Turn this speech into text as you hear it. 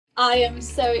I am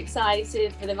so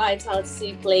excited for the Vitality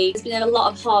Superleague. There's been a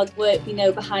lot of hard work, we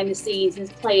know, behind the scenes.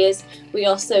 As players, we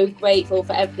are so grateful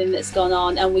for everything that's gone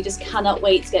on, and we just cannot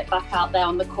wait to get back out there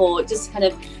on the court, just to kind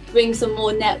of bring some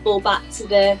more netball back to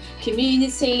the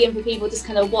community and for people just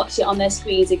kind of watch it on their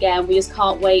screens again. We just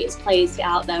can't wait as players to get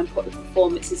out there and put the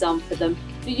performances on for them.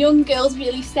 The young girls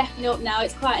really stepping up now.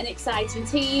 It's quite an exciting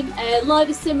team. A lot of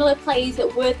the similar players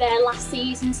that were there last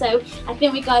season. So I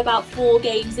think we got about 4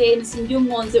 games in, some young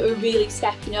ones that were really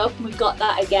stepping up, and we've got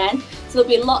that again. So there'll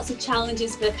be lots of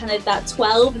challenges for kind of that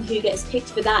 12 and who gets picked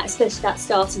for that, especially that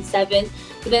starting 7.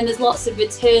 But then there's lots of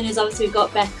returners. Obviously we've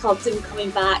got Beth Cobden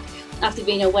coming back after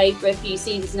being away for a few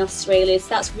seasons in Australia, so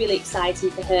that's really exciting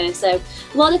for her. So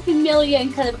a lot of familiar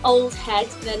and kind of old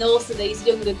heads, but then also these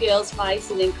younger girls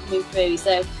fighting and coming through.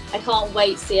 So I can't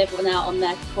wait to see everyone out on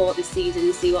their court this season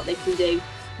and see what they can do.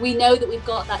 We know that we've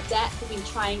got that depth. We've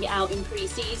been trying it out in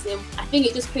pre-season. I think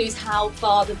it just proves how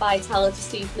far the Vitality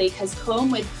Superleague has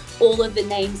come with all of the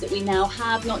names that we now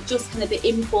have, not just kind of the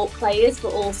import players,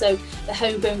 but also the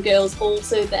homegrown girls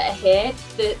also that are here.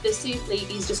 The Super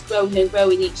League is just growing and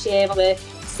growing each year. We're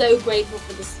so grateful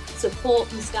for the support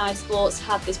from Sky Sports to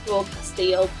have this broadcast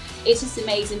deal. It's just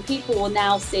amazing. People will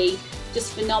now see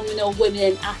just phenomenal women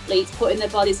and athletes putting their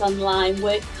bodies on the line,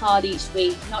 working hard each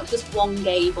week, not just one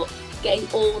game, but getting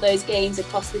all those games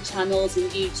across the channels and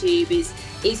YouTube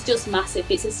is just massive.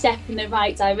 It's a step in the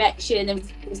right direction, and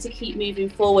to keep moving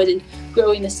forward and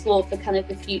growing the sport for kind of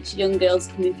the future young girls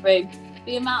coming through.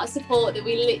 The amount of support that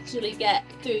we literally get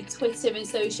through Twitter and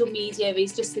social media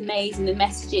is just amazing. The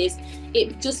messages,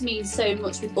 it just means so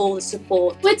much with all the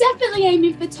support. We're definitely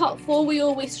aiming for top 4. We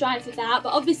always strive for that, but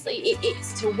obviously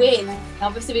it's to win.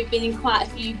 Obviously we've been in quite a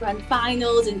few grand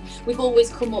finals and we've always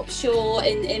come up short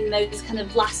in those kind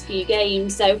of last few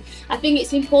games. So I think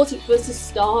it's important for us to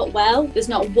start well. There's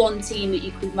not one team that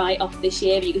you could write off this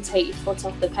year, you could take your foot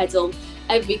off the pedal.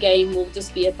 Every game will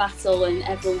just be a battle and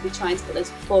everyone will be trying to put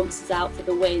those performances out for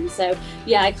the win. So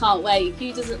yeah, I can't wait.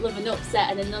 Who doesn't love an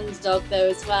upset and an underdog though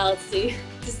as well to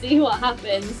see what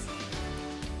happens.